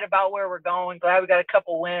excited about where we're going. Glad we got a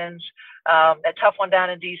couple wins. That tough one down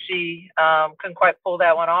in D.C. Couldn't quite pull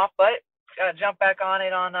that one off, but jump back on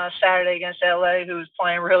it on Saturday against LA, who's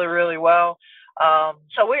playing really, really well.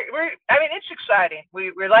 So it's exciting.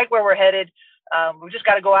 We like where we're headed. We just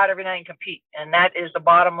got to go out every night and compete. And that is the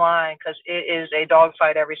bottom line, because it is a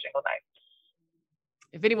dogfight every single night.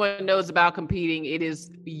 If anyone knows about competing, it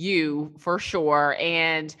is you for sure.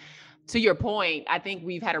 And to your point, I think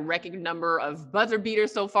we've had a record number of buzzer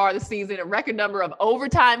beaters so far this season, a record number of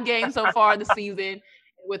overtime games so far this season.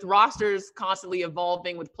 With rosters constantly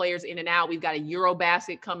evolving, with players in and out, we've got a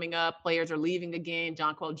Eurobasket coming up. Players are leaving again.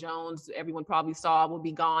 Jonquel Jones, everyone probably saw, will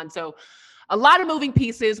be gone. So a lot of moving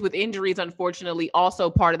pieces, with injuries, unfortunately, also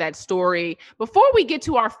part of that story. Before we get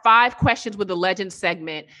to our 5 questions with the legend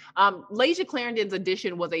segment, LaChina Clarendon's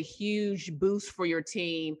addition was a huge boost for your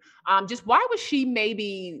team. Just why was she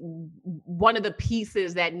maybe one of the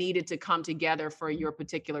pieces that needed to come together for your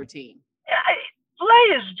particular team?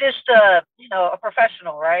 Lay is just a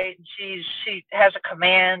professional, right? She has a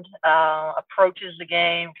command, approaches the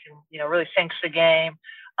game, can really thinks the game.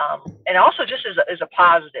 And also just is a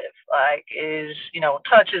positive, like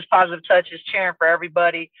positive touches, cheering for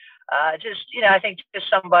everybody. I think just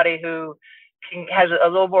somebody who has a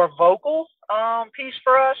little more vocal piece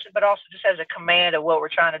for us, but also just has a command of what we're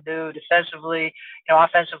trying to do defensively.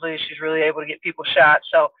 Offensively, she's really able to get people shots.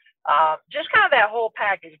 So just kind of that whole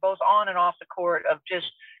package, both on and off the court, of just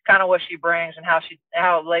kind of what she brings and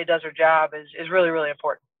how Lay does her job is really, really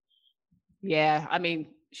important. Yeah, I mean,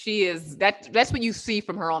 she is that's what you see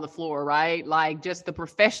from her on the floor, right? Like just the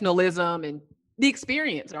professionalism and the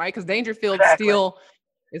experience, right? Because Dangerfield still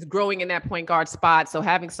is growing in that point guard spot. So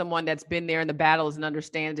having someone that's been there in the battles and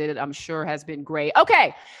understands it, I'm sure has been great.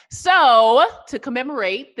 Okay, so to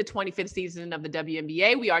commemorate the 25th season of the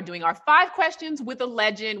WNBA, we are doing our 5 questions with a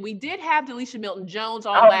legend. We did have Delisha Milton-Jones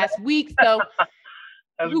on last week, so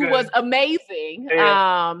who was amazing.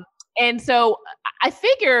 Yeah. And so I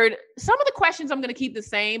figured some of the questions I'm going to keep the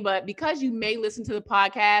same, but because you may listen to the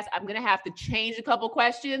podcast, I'm going to have to change a couple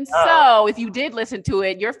questions. So if you did listen to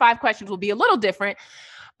it, your 5 questions will be a little different.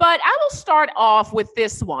 But I will start off with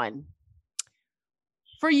this one.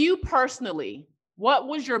 For you personally, what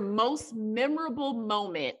was your most memorable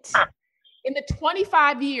moment in the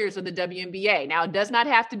 25 years of the WNBA? Now, it does not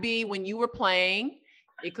have to be when you were playing.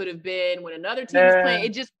 It could have been when another team is playing.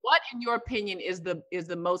 It just, what in your opinion is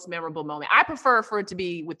the most memorable moment? I prefer for it to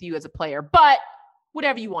be with you as a player, but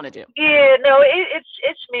whatever you want to do. Yeah, no,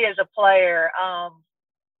 it's me as a player. Man,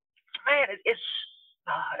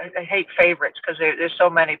 I hate favorites because there's so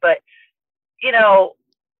many, but it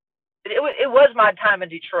was my time in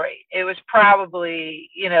Detroit. It was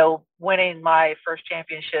probably winning my first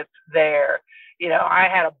championship there. I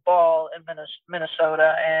had a ball in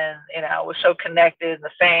Minnesota, and I was so connected, and the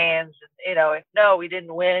fans. No, we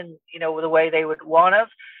didn't win, the way they would want to,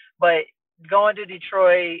 but going to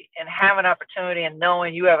Detroit and having an opportunity and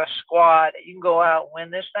knowing you have a squad that you can go out and win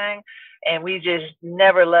this thing, and we just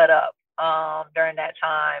never let up during that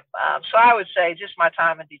time. So I would say just my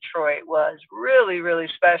time in Detroit was really, really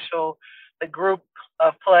special. The group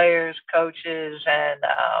of players, coaches, and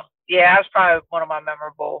that was probably one of my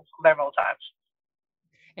memorable times.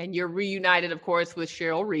 And you're reunited, of course, with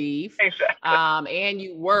Cheryl Reeve. Exactly. And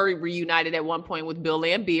you were reunited at one point with Bill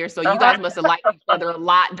Lambier. So you guys must have liked each other a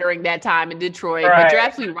lot during that time in Detroit. Right. But you're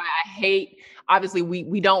absolutely right. Obviously,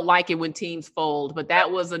 we don't like it when teams fold, but that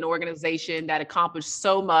was an organization that accomplished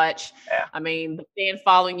so much. Yeah. I mean, the fan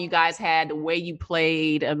following you guys had, the way you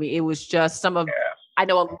played. I mean, it was just I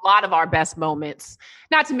know a lot of our best moments,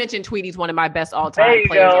 not to mention Tweety's one of my best all-time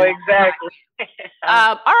players. There you go, exactly.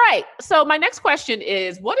 All right. So my next question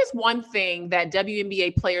is, what is one thing that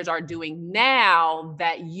WNBA players are doing now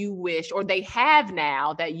that you wish, or they have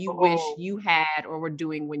now that you wish you had or were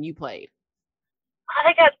doing when you played?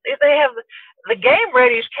 They have the game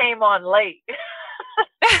readies came on late.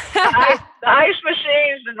 the ice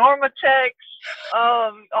machines, the Normatec,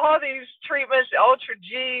 all these treatments, Ultra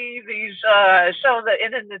G, these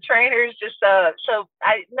and then the trainers just so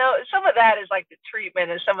I know some of that is like the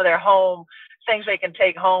treatment and some of their home things they can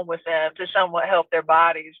take home with them to somewhat help their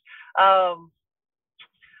bodies.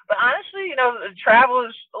 But honestly, the travel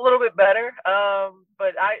is a little bit better.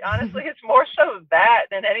 But honestly, it's more so that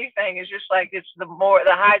than anything. It's just like it's the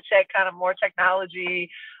high tech kind of more technology.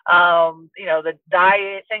 The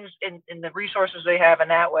diet things in the resources they have in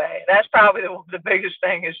that way. That's probably the biggest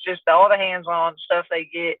thing is just all the hands-on stuff they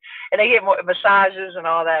get, and they get more massages and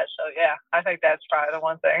all that. So yeah, I think that's probably the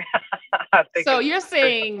one thing. So you're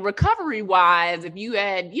saying recovery-wise, if you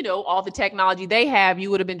had all the technology they have, you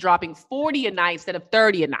would have been dropping 40 a night instead of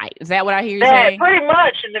 30 a night. Is that what I hear you saying? Pretty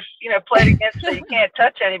much. And played against so you can't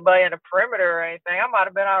touch anybody in the perimeter or anything, I might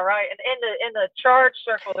have been all right. And in the charge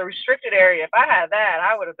circle, the restricted area, if I had that,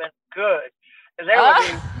 I would have been good. Because there would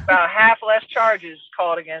be about half less charges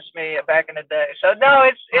called against me back in the day. So no,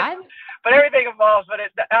 but everything involves. But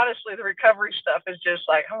honestly, the recovery stuff is just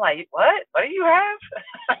like, I'm like, what? What do you have?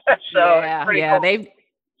 So yeah, cool.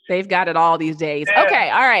 They've got it all these days. Yeah. Okay,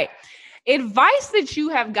 all right. Advice that you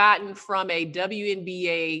have gotten from a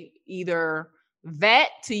WNBA either vet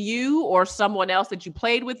to you or someone else that you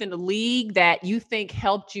played with in the league that you think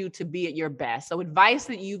helped you to be at your best. So advice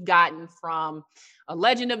that you've gotten from a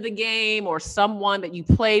legend of the game or someone that you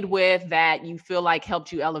played with that you feel like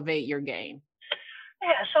helped you elevate your game.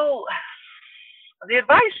 Yeah. So the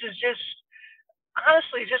advice is just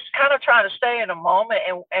honestly, just kind of trying to stay in a moment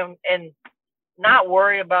and not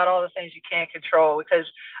worry about all the things you can't control, because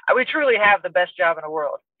we truly have the best job in the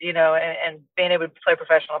world, and being able to play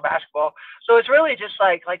professional basketball. So it's really just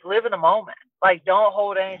like live in the moment. Like, don't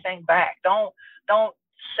hold anything back. Don't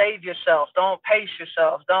save yourself. Don't pace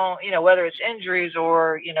yourself. Don't, whether it's injuries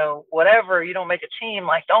or, whatever, you don't make a team,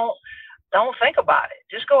 like don't think about it.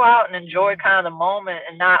 Just go out and enjoy kind of the moment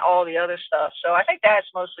and not all the other stuff. So I think that's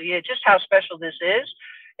mostly it, just how special this is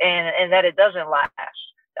and that it doesn't last.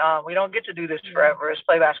 We don't get to do this forever. It's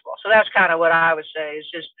play basketball. So that's kind of what I would say is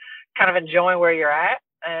just kind of enjoying where you're at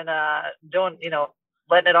and doing,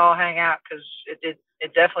 letting it all hang out, because it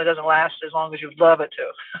definitely doesn't last as long as you'd love it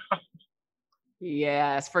to.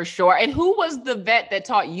 Yes, for sure. And who was the vet that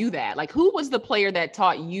taught you that? Like, who was the player that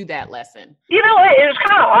taught you that lesson? It was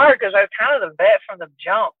kind of hard because I was kind of the vet from the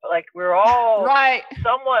jump. Like, we're all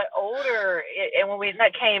somewhat older, and when we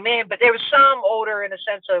came in, but there was some older in the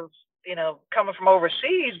sense of, coming from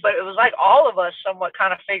overseas, but it was like all of us somewhat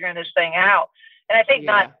kind of figuring this thing out. And I think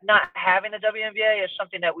not having the WNBA is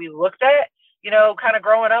something that we looked at, kind of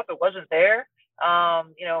growing up. It wasn't there.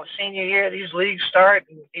 Senior year, these leagues start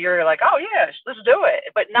and you're like, oh yes, let's do it.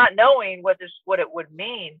 But not knowing what it would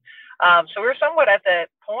mean. So we were somewhat at that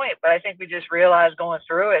point, but I think we just realized going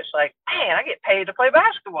through it, it's like, man, I get paid to play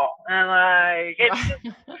basketball. And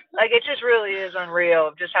it just really is unreal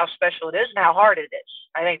of just how special it is and how hard it is.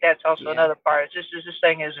 I think that's also another part. It's just, this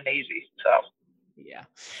thing isn't easy. So. Yeah.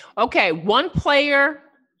 Okay. One player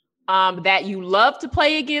that you love to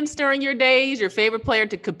play against during your days, your favorite player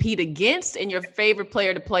to compete against, and your favorite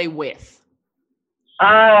player to play with?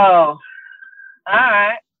 Oh, all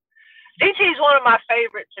right. DT is one of my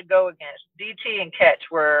favorites to go against. DT and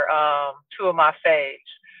Catch were two of my faves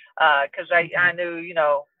because I knew,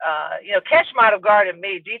 Catch might have guarded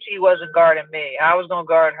me. DT wasn't guarding me. I was going to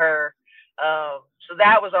guard her. So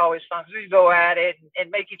that was always fun because we'd go at it and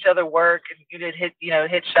make each other work, and you did hit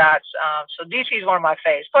shots. So DT is one of my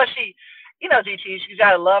faves. Plus, DT, she's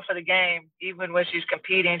got a love for the game. Even when she's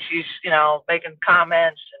competing, she's, making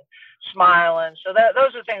comments and smiling. So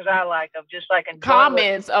those are things I like, of just like enjoying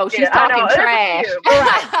comments. She's talking trash.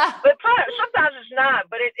 But sometimes it's not.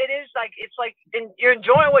 But it is like, it's like you're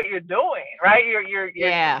enjoying what you're doing, right? You're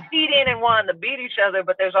competing and wanting to beat each other,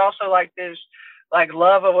 but there's also like this like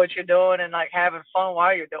love of what you're doing and like having fun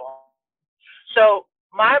while you're doing it. So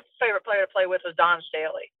my favorite player to play with is Dawn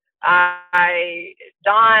Staley.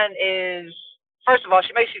 Dawn is, first of all,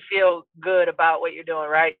 she makes you feel good about what you're doing,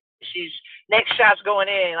 right? She's next shot's going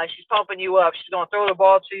in, like she's pumping you up. She's going to throw the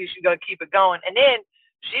ball to you. She's going to keep it going. And then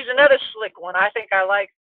she's another slick one. I think I like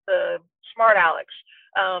the smart Alex.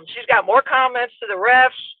 She's got more comments to the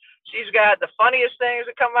refs. She's got the funniest things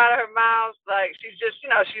that come out of her mouth. Like, she's just,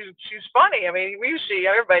 she's funny. I mean,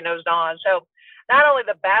 everybody knows Dawn. So not only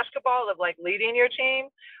the basketball of like leading your team,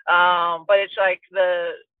 but it's like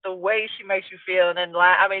the way she makes you feel. And then,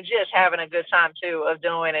 just having a good time too of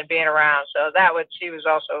doing and being around. So she was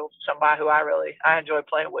also somebody who I enjoyed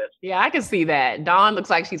playing with. Yeah, I can see that. Dawn looks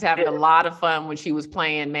like she's having a lot of fun when she was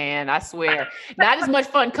playing, man. I swear. Not as much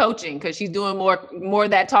fun coaching because she's doing more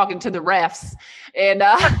of that talking to the refs. And,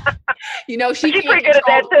 she's pretty good at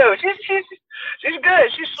that too. She's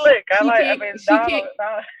good. She's slick.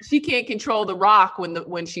 She can't control the rock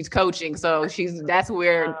when she's coaching. So that's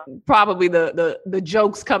where probably the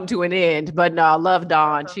jokes come to an end. But no, I love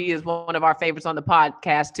Dawn. She is one of our favorites on the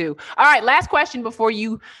podcast too. All right, last question before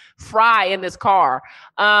you fry in this car.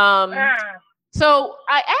 So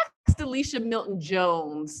I asked Alicia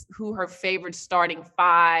Milton-Jones who her favorite starting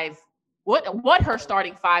five, what her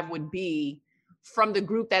starting five would be from the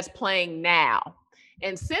group that's playing now.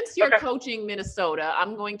 And since you're coaching Minnesota,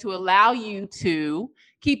 I'm going to allow you to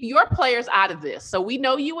keep your players out of this. So we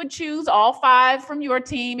know you would choose all five from your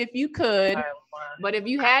team if you could. But if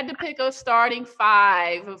you had to pick a starting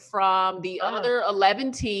five from the other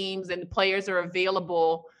 11 teams and the players are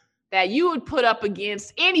available that you would put up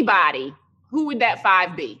against anybody, who would that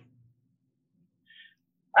 5 be?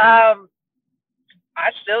 I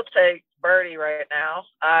still take Birdie right now.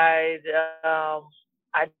 I'd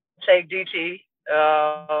take DT.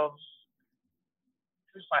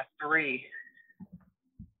 Who's my 3?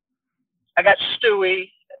 I got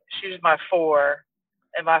Stewie. She's my 4.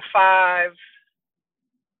 And my 5.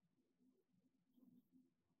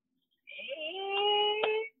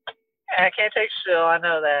 I can't take Still. I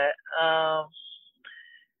know that.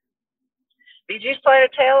 BG's played a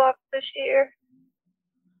tail off this year.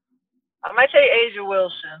 I might take Asia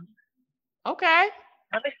Wilson. Okay.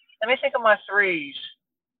 Let me think of my 3s.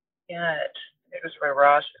 Yeah, it was Ray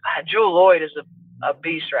Ross. Jewel Lloyd is a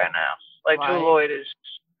beast right now. Like right. Jewel Lloyd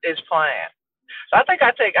is playing. So I think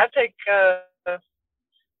I'd take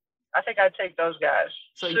those guys.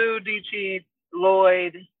 So Sue, DT,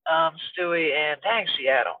 Lloyd, Stewie, and dang,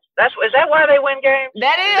 Seattle. Is that why they win games?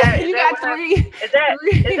 That is. You got 3. Is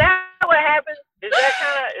that what happens? Is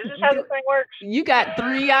this how the thing works? You got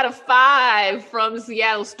 3 out of 5 from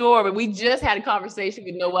Seattle Storm, and we just had a conversation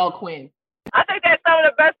with Noelle Quinn. I think that's some of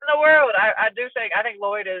the best in the world. I think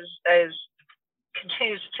Lloyd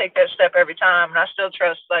continues to take that step every time, and I still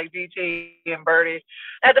trust like DT and Birdie.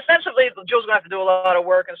 Now defensively, Jules gonna have to do a lot of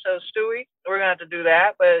work, and so Stewie, we're gonna have to do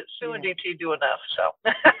that. But Sue and DT do enough, so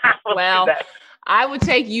well, I would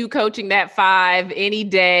take you coaching that 5 any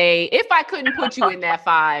day if I couldn't put you in that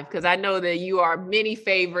 5, because I know that you are many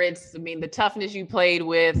favorites. I mean, the toughness you played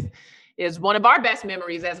with is one of our best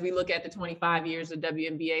memories as we look at the 25 years of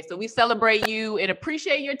WNBA. So we celebrate you and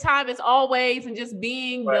appreciate your time as always, and just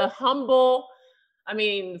being the humble. I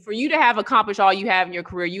mean, for you to have accomplished all you have in your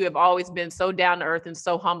career, you have always been so down to earth and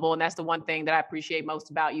so humble. And that's the one thing that I appreciate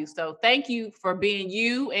most about you. So thank you for being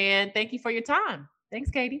you, and thank you for your time.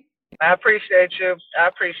 Thanks, Katie. I appreciate you.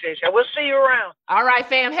 We'll see you around. All right,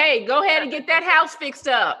 fam. Hey, go ahead and get that house fixed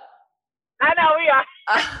up. I know we are.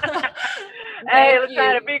 Hey, let's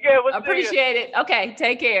try to be good. We'll appreciate it. Okay,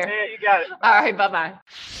 take care. Yeah, you got it. All right, bye-bye.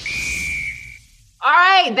 All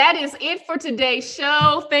right, that is it for today's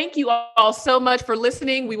show. Thank you all so much for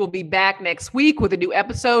listening. We will be back next week with a new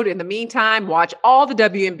episode. In the meantime, watch all the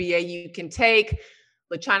WNBA you can take.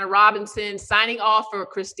 LaChina Robinson signing off for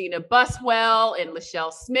Christina Buswell and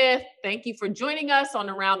Michelle Smith. Thank you for joining us on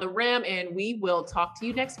Around the Rim, and we will talk to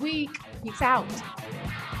you next week. Peace out.